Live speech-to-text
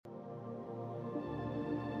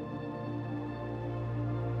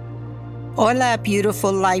Hola,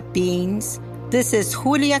 beautiful light beings. This is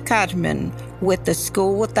Julia Carmen with the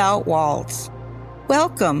School Without Walls.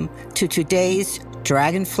 Welcome to today's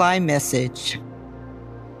Dragonfly message.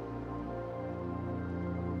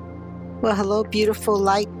 Well, hello, beautiful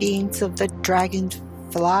light beings of the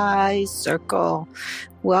Dragonfly Circle.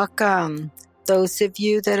 Welcome. Those of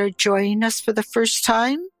you that are joining us for the first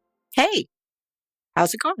time, hey,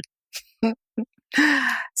 how's it going?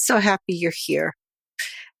 So happy you're here.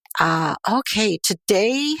 Okay,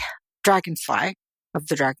 today, Dragonfly of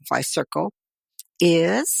the Dragonfly Circle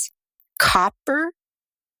is Copper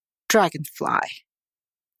Dragonfly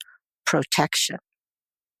Protection.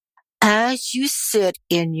 As you sit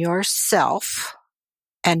in yourself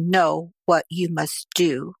and know what you must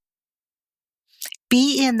do,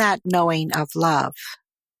 be in that knowing of love.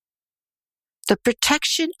 The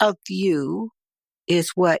protection of you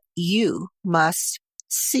is what you must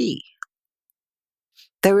see.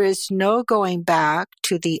 There is no going back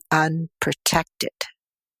to the unprotected.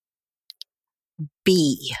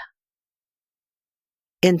 Be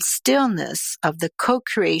in stillness of the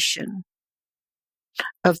co-creation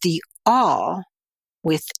of the all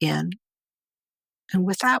within and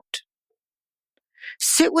without.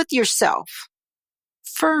 Sit with yourself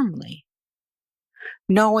firmly,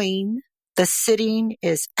 knowing the sitting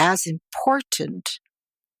is as important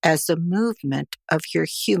as the movement of your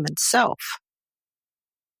human self.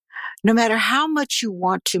 No matter how much you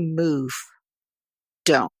want to move,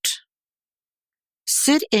 don't.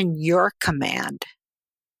 Sit in your command.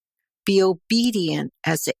 Be obedient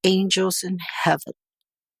as the angels in heaven.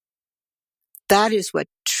 That is what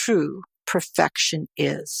true perfection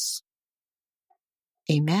is.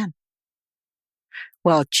 Amen.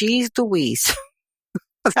 Well, geez Louise,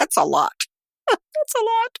 that's a lot. That's a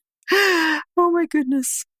lot. Oh my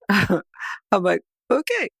goodness. I'm like,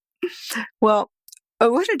 okay. Well, I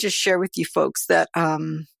want to just share with you folks that I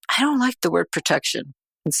don't like the word protection.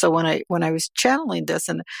 And so when I was channeling this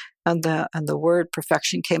and the word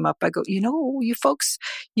perfection came up, I go, you folks,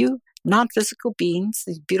 you non-physical beings,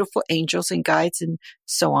 these beautiful angels and guides and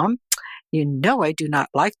so on, I do not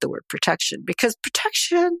like the word protection, because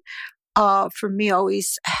protection for me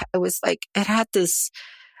always, it was like, it had this,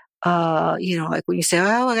 like when you say,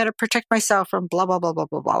 oh, I got to protect myself from blah, blah, blah, blah,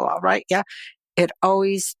 blah, blah, blah, right? Yeah. It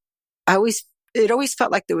always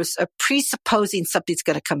felt like there was a presupposing something's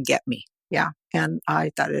going to come get me. Yeah. And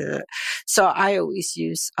I thought, so I always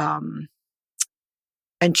use,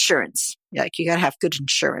 insurance. Like you got to have good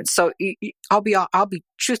insurance. So I'll be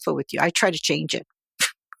truthful with you. I try to change it.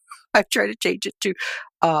 I try to change it to,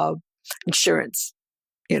 insurance,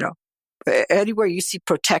 anywhere you see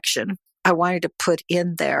protection, I wanted to put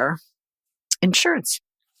in there insurance.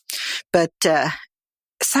 But,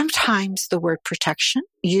 sometimes the word protection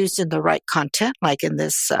used in the right content, like in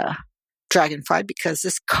this, dragonfly, because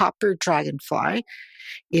this copper dragonfly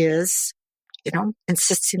is,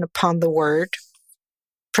 insisting upon the word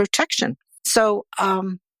protection. So,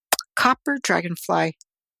 copper dragonfly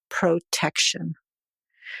protection.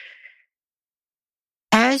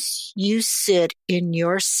 As you sit in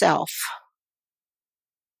yourself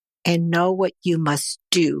and know what you must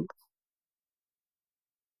do.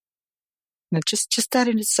 Now, just that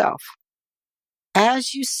in itself.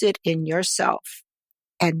 As you sit in yourself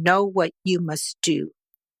and know what you must do.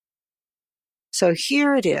 So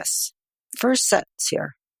here it is. First sentence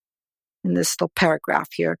here in this little paragraph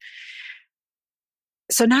here.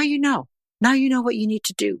 So now you know. Now you know what you need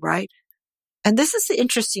to do, right? And this is the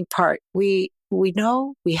interesting part. We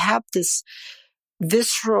know we have this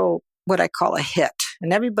visceral, what I call a hit,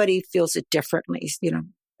 and everybody feels it differently.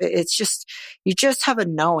 It's just, you just have a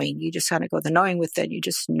knowing. You just kind of go, the knowing within. You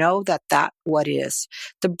just know that what is.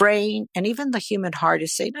 The brain and even the human heart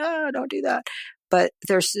is saying, no, don't do that. But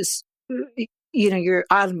there's this, your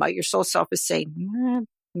alma, your soul self is saying,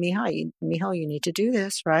 Mija, you need to do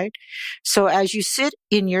this, right? So as you sit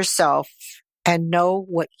in yourself and know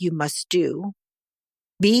what you must do,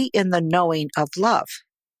 be in the knowing of love.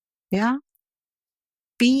 Yeah?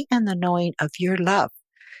 Be in the knowing of your love.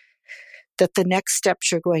 That the next steps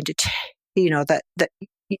you're going to take, you did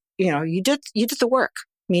the work,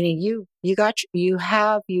 meaning you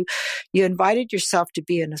invited yourself to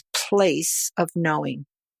be in a place of knowing.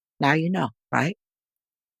 Now you know, right?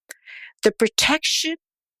 The protection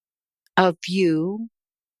of you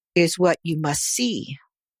is what you must see.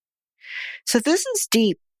 So this is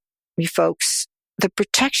deep, you folks. The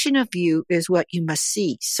protection of you is what you must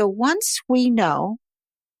see. So once we know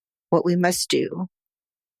what we must do,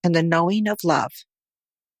 and the knowing of love,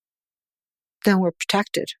 then we're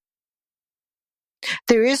protected.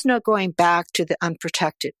 There is no going back to the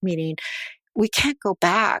unprotected, meaning we can't go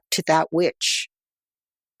back to that which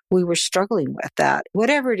we were struggling with, that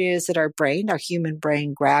whatever it is that our human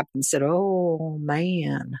brain grabbed and said, oh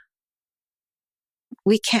man,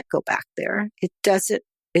 we can't go back there.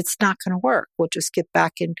 It's not going to work. We'll just get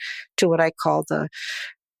back into what I call the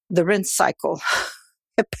rinse cycle.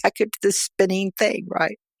 Get back into the spinning thing,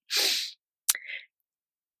 right?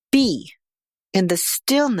 Be in the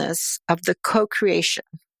stillness of the co-creation.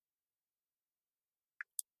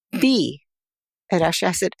 Be, it actually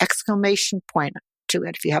has an exclamation point to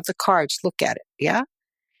it. If you have the cards, look at it, yeah?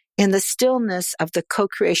 In the stillness of the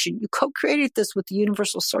co-creation. You co-created this with the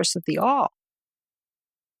universal source of the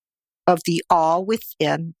all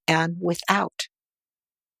within and without.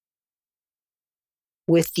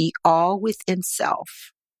 With the all within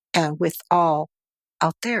self and with all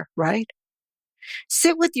out there, right?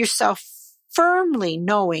 Sit with yourself firmly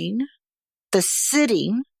knowing the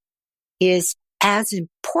sitting is as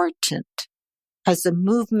important as the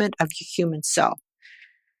movement of your human self.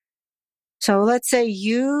 So let's say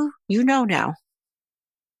you know now.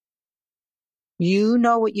 You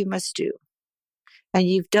know what you must do. And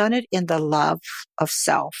you've done it in the love of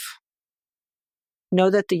self. Know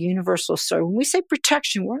that the universal source, when we say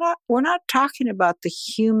protection, we're not talking about the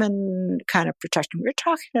human kind of protection. We're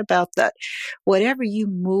talking about that whatever you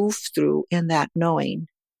move through in that knowing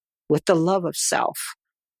with the love of self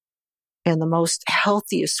in the most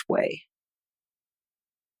healthiest way.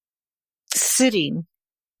 Sitting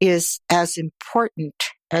is as important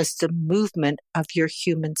as the movement of your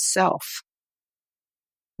human self.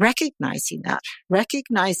 Recognizing that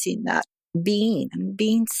being and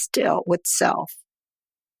being still with self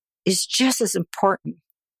is just as important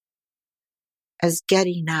as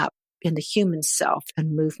getting up in the human self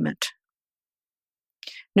and movement.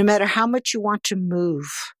 No matter how much you want to move,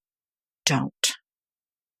 don't.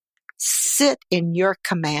 Sit in your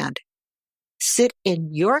command. Sit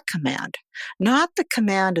in your command, not the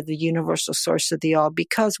command of the universal source of the all,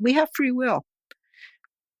 because we have free will.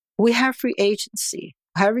 We have free agency,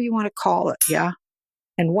 however you want to call it, yeah?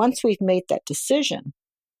 And once we've made that decision,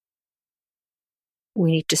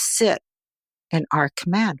 we need to sit in our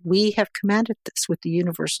command. We have commanded this with the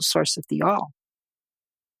universal source of the all.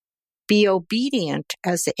 Be obedient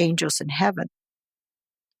as the angels in heaven.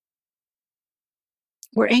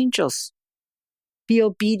 We're angels. Be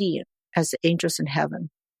obedient as the angels in heaven.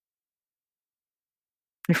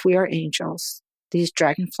 If we are angels, these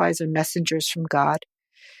dragonflies are messengers from God.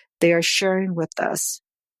 They are sharing with us,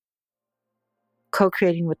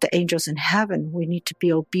 co-creating with the angels in heaven. We need to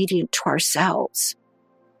be obedient to ourselves,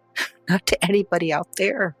 not to anybody out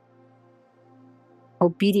there.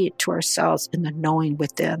 Obedient to ourselves in the knowing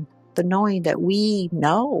within, the knowing that we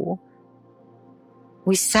know.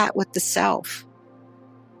 We sat with the self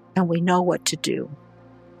and we know what to do.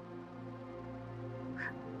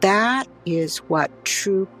 That is what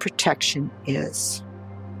true protection is.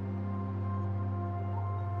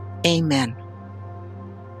 Amen.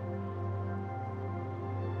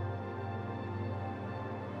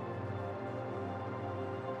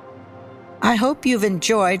 I hope you've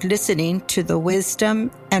enjoyed listening to the wisdom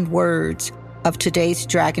and words of today's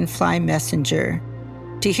Dragonfly Messenger.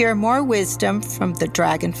 To hear more wisdom from the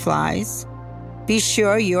Dragonflies, be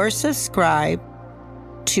sure you're subscribed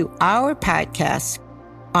to our podcast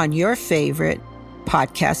on your favorite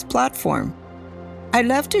podcast platform. I'd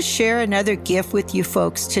love to share another gift with you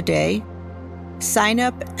folks today. Sign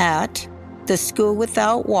up at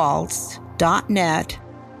theschoolwithoutwalls.net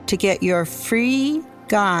to get your free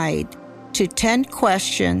guide to 10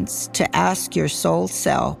 questions to ask your soul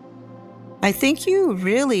self. I think you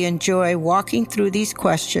really enjoy walking through these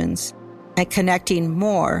questions and connecting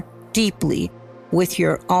more deeply with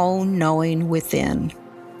your own knowing within.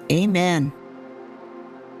 Amen.